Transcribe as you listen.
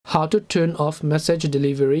How to turn off message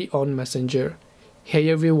delivery on Messenger. Hey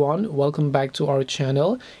everyone, welcome back to our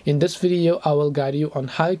channel. In this video, I will guide you on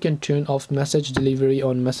how you can turn off message delivery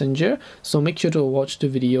on Messenger, so make sure to watch the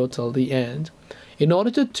video till the end. In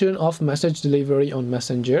order to turn off message delivery on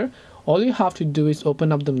Messenger, all you have to do is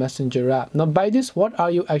open up the Messenger app. Now by this, what are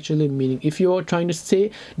you actually meaning? If you are trying to say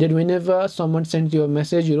that whenever someone sends you a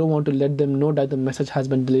message, you don't want to let them know that the message has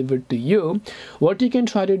been delivered to you, what you can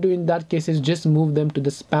try to do in that case is just move them to the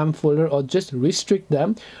spam folder, or just restrict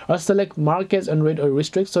them, or select mark as unread or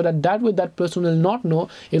restrict, so that way that person will not know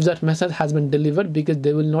if that message has been delivered, because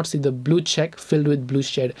they will not see the blue check filled with blue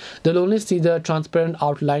shade. They'll only see the transparent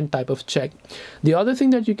outline type of check. The other thing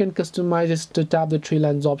that you can customize is to tap the three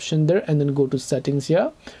lines option there and then go to settings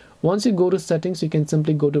here. Once you go to settings, you can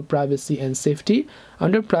simply go to privacy and safety.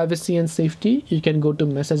 Under privacy and safety, you can go to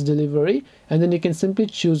message delivery, and then you can simply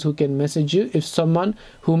choose who can message you. If someone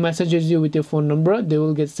who messages you with your phone number, they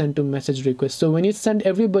will get sent to message request. So when you send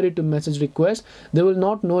everybody to message request, they will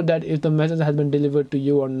not know that if the message has been delivered to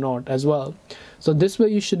you or not as well. So this way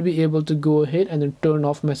you should be able to go ahead and then turn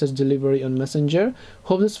off message delivery on Messenger.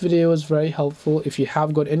 Hope this video was very helpful. If you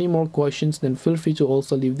have got any more questions, then feel free to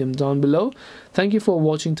also leave them down below. Thank you for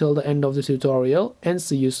watching till the end of the tutorial, and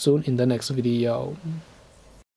see you soon in the next video.